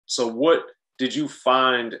So what did you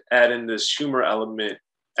find adding this humor element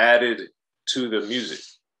added to the music?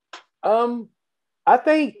 I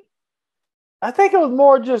think it was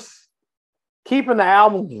more just keeping the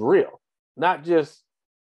albums real, not just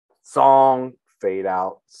song fade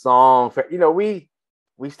out, song fade. You know, we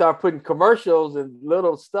start putting commercials and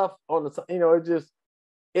little stuff on the. You know,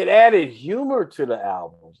 it added humor to the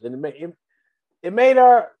albums, and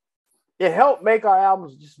it helped make our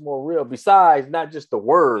albums just more real. Besides, not just the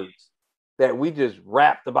words that we just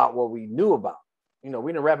rapped about what we knew about. You know,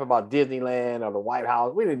 we didn't rap about Disneyland or the White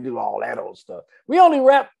House. We didn't do all that old stuff. We only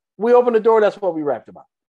rap. We opened the door. That's what we rapped about.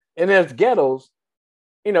 And there's ghettos.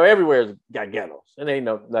 You know, everywhere's got ghettos. It ain't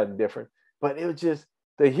nothing different. But it was just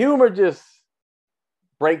the humor just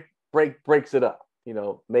breaks it up. You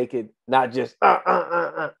know, make it not just You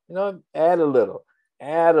know, add a little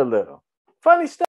funny stuff.